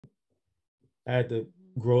I had to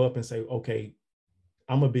grow up and say, okay,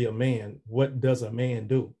 I'm gonna be a man. What does a man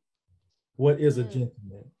do? What is a Mm,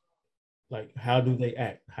 gentleman? Like, how do they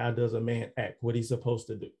act? How does a man act? What he's supposed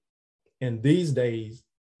to do? And these days,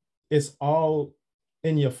 it's all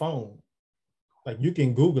in your phone. Like, you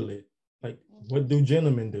can Google it. Like, what mhm, do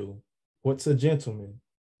gentlemen do? What's a gentleman?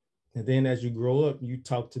 And then as you grow up, you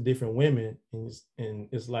talk to different women, and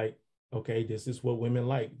it's like, okay, this is what women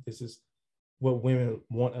like. This is what women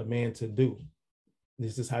want a man to do.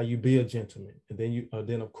 This is how you be a gentleman. And then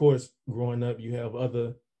then of course, growing up, you have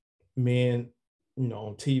other men,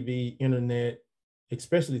 on TV, internet,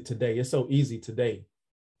 especially today. It's so easy today.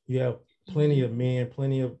 You have plenty of men,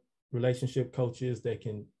 plenty of relationship coaches that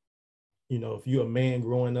can, if you're a man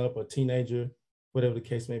growing up, a teenager, whatever the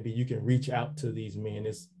case may be, you can reach out to these men.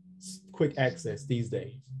 It's quick access these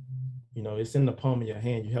days. It's in the palm of your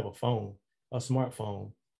hand. You have a phone, a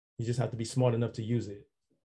smartphone. You just have to be smart enough to use it.